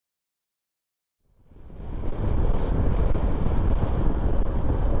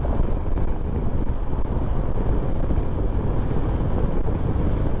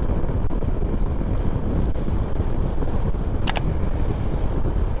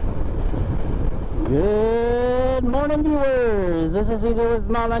Good morning, viewers. This is Caesar with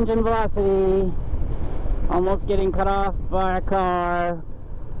Small Engine Velocity. Almost getting cut off by a car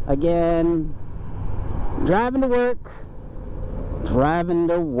again. Driving to work.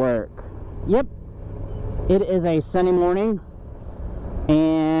 Yep, it is a sunny morning,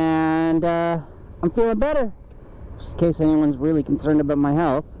 and I'm feeling better. Just in case anyone's really concerned about my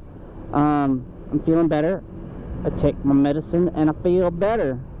health, I'm feeling better. I take my medicine and I feel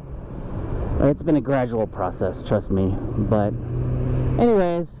better. It's been a gradual process, trust me. But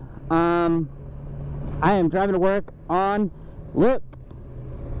anyways, I am driving to work on, look,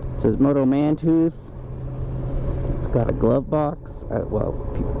 it says Moto Mantooth. It's got a glove box. Well,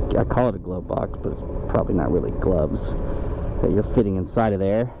 I call it a glove box, but it's probably not really gloves that you're fitting inside of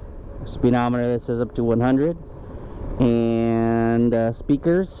there. A speedometer that says up to 100, and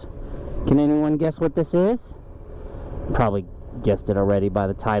speakers. Can anyone guess what this is? Probably guessed it already by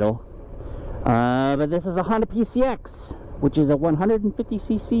the title. But this is a Honda PCX, which is a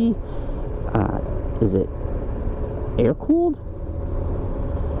 150cc. Is it air cooled?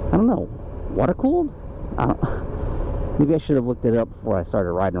 I don't know. Water cooled? Maybe I should have looked it up before I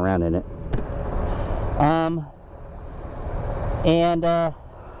started riding around in it. I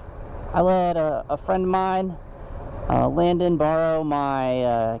let a friend of mine, Landon, borrow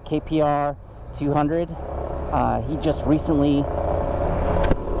my KPR 200. He just recently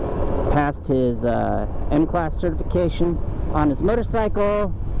passed his M-Class certification on his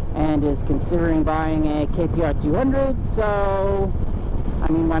motorcycle and is considering buying a KPR 200, so I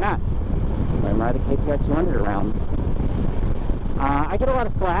mean, why not? Let him ride a KPR 200 around. I get a lot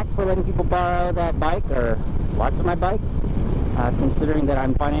of slack for letting people borrow that bike, or lots of my bikes, considering that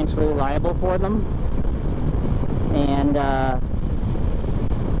I'm financially liable for them and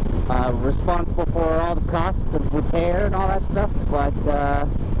responsible for all the costs of repair and all that stuff. But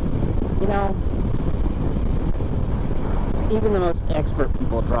you know, even the most expert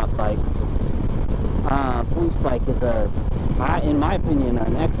people drop bikes. Police bike is in my opinion,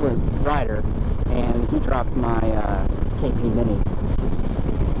 an excellent rider, and he dropped my KP Mini,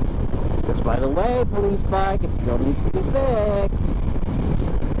 which, by the way, police bike, it still needs to be fixed.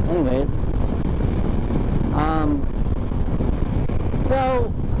 Anyways,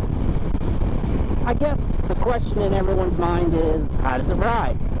 so I guess the question in everyone's mind is, how does it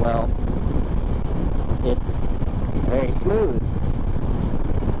ride? Well, it's very smooth.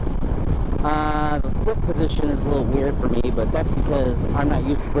 The foot position is a little weird for me, but that's because I'm not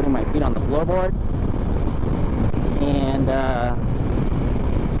used to putting my feet on the floorboard. And,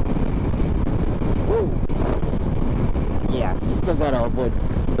 whoa. Yeah, you still gotta avoid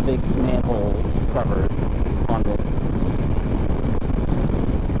the big manhole covers on this.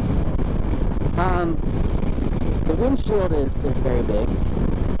 The windshield is very big.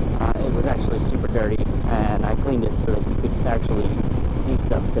 It was actually super dirty, and I cleaned it so that you could actually see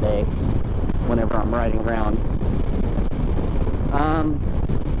stuff today whenever I'm riding around.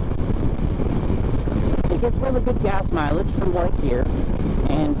 It gets really good gas mileage from what I hear,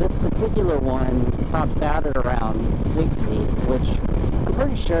 and this particular one tops out at around 60, which I'm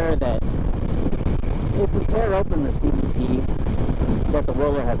pretty sure that if we tear open the CVT, that the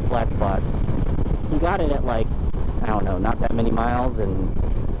roller has flat spots. He got it at, like, I don't know, not that many miles, and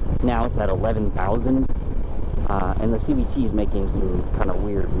now it's at 11,000. And the CVT is making some kind of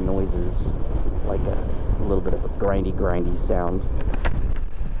weird noises, like a little bit of a grindy sound.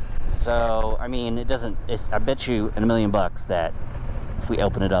 So, I mean, it doesn't, I bet you $1 million that if we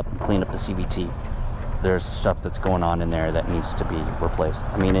open it up and clean up the CVT, there's stuff that's going on in there that needs to be replaced.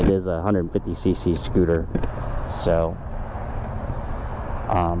 I mean, it is a 150cc scooter, so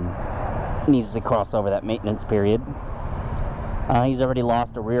needs to cross over that maintenance period. He's already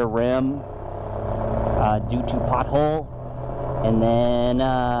lost a rear rim due to pothole, and then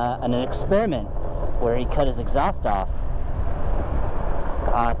an experiment where he cut his exhaust off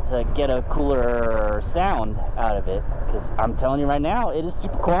to get a cooler sound out of it, because I'm telling you right now, it is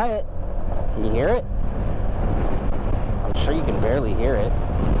super quiet. Can you hear it? I'm sure you can barely hear it.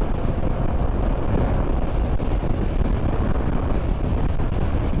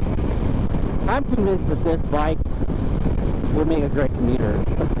 I'm convinced that this bike would make a great commuter.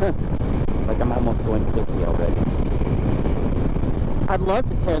 Like, I'm almost going 50 already. I'd love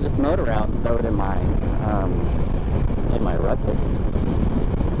to tear this motor out and throw it in my Ruckus,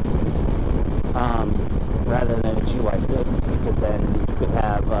 rather than a GY6, because then you could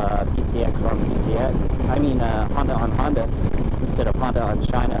have PCX on PCX. I mean, Honda on Honda instead of Honda on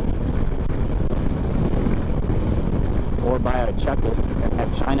China. Or buy a Chuckus and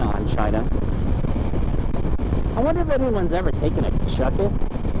have China on China. I wonder if anyone's ever taken a Chuckus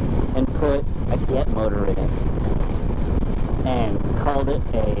and put a get motor in it and called it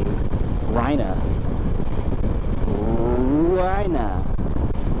a Rhina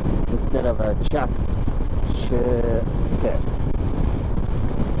instead of a Ruckus.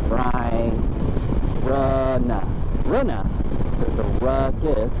 Runa. The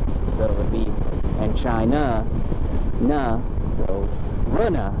ruckus, so it would be, and China, so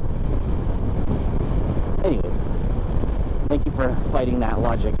Runa. Anyways, thank you for fighting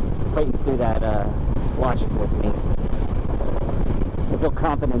through that logic with me. I feel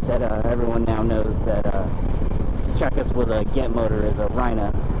confident that everyone now knows that Chuckus with a get motor is a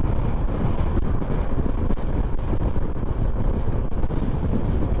Rhina.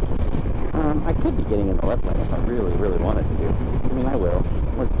 I could be getting in the left lane if I really, really wanted to. I mean, I will.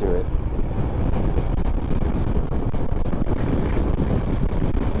 Let's do it.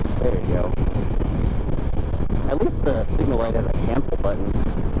 There you go. At least the signal light has a cancel button.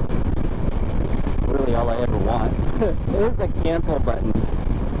 It's really all I ever want. There's a cancel button.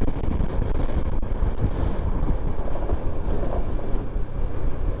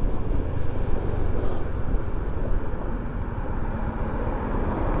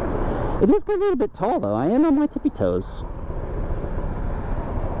 It is getting a little bit tall though. I am on my tippy toes.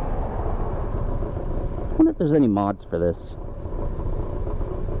 I wonder if there's any mods for this.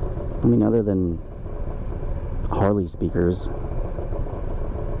 I mean, other than Harley speakers.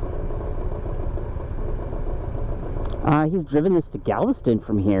 He's driven this to Galveston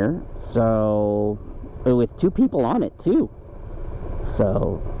from here, so with 2 people on it too.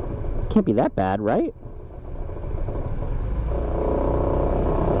 So can't be that bad, right?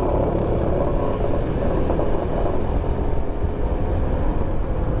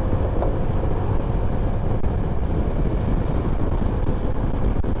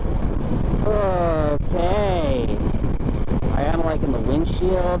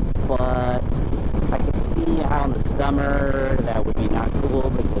 Windshield, but I can see how in the summer that would be not cool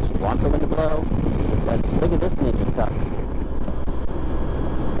because you want the wind to blow. But look at this Ninja Tuck.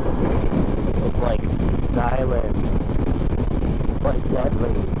 It's like silent but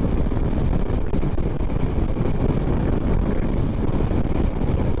deadly.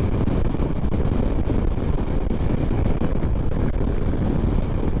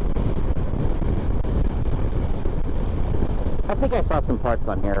 I think I saw some parts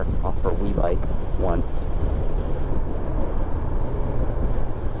on here for WeBike once.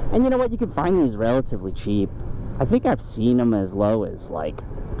 And you know what? You can find these relatively cheap. I think I've seen them as low as like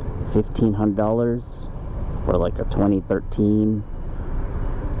 $1,500 for like a 2013.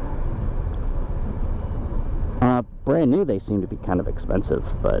 Brand new, they seem to be kind of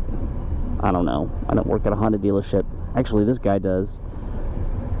expensive, but I don't know. I don't work at a Honda dealership. Actually, this guy does.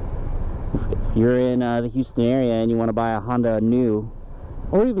 If you're in the Houston area and you want to buy a Honda new,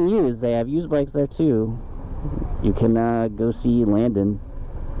 or even used, they have used bikes there too. You can go see Landon.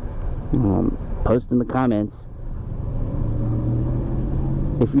 Post in the comments.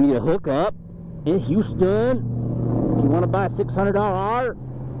 If you need a hookup in Houston, if you want to buy a $600 R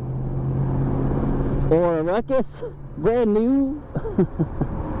or a Ruckus, brand new.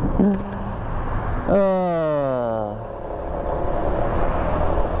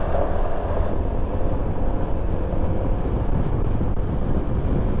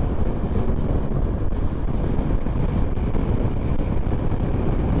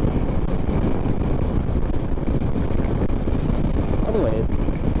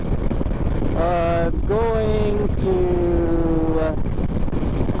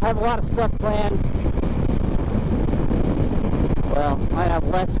 I have a lot of stuff planned. Well, I have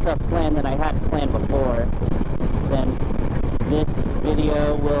less stuff planned than I had planned before, since this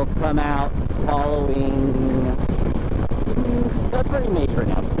video will come out following a pretty major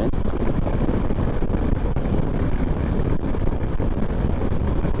announcement.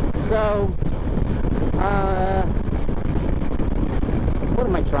 So, what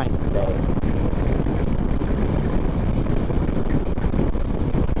am I trying to say?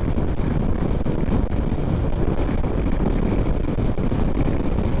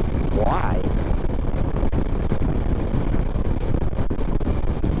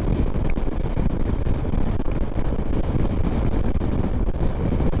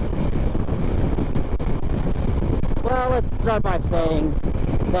 Let's start by saying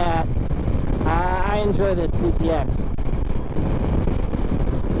that I enjoy this PCX.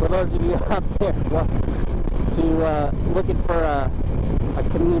 For those of you out there looking for a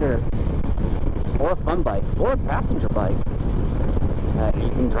commuter or a fun bike or a passenger bike that you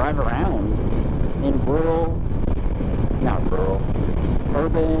can drive around in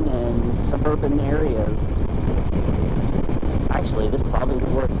urban and suburban areas. Actually, there's probably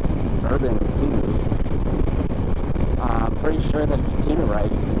probably work urban too. I'm pretty sure that if you tune it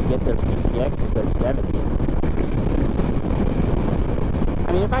right, you can get the PCX to go 70.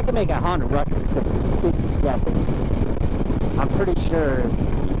 I mean, if I can make a Honda Ruckus go 57, I'm pretty sure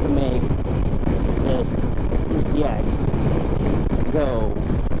you can make this PCX go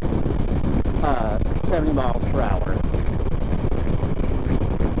 70 miles per hour.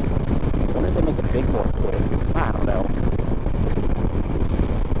 I wonder if they make a big bore kit. I don't know.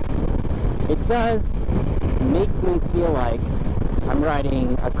 It does make me feel like I'm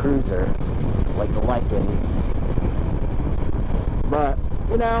riding a cruiser, like the Lifan. But,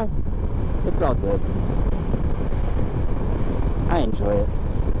 you know, it's all good. I enjoy it.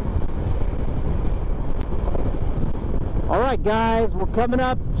 Alright guys, we're coming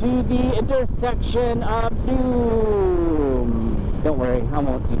up to the intersection of Doom. Don't worry, I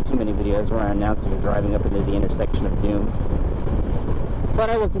won't do too many videos where I announce you're driving up into the intersection of Doom. But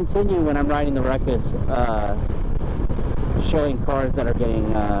I will continue when I'm riding the Ruckus, showing cars that are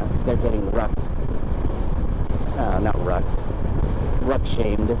getting, they're getting rucked. Not rucked.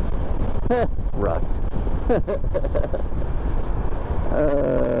 Ruck-shamed. Rucked.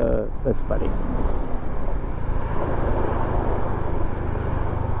 That's funny.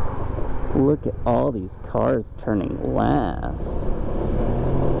 Look at all these cars turning left.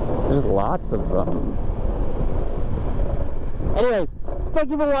 There's lots of them. Anyways, thank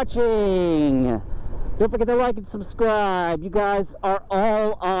you for watching. Don't forget to like and subscribe. You guys are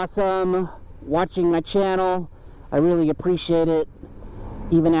all awesome watching my channel. I really appreciate it.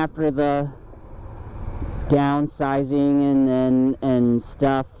 Even after the downsizing and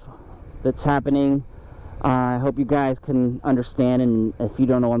stuff that's happening. I hope you guys can understand, and if you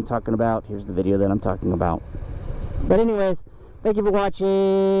don't know what I'm talking about, here's the video that I'm talking about. But anyways, thank you for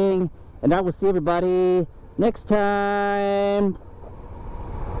watching, and I will see everybody next time.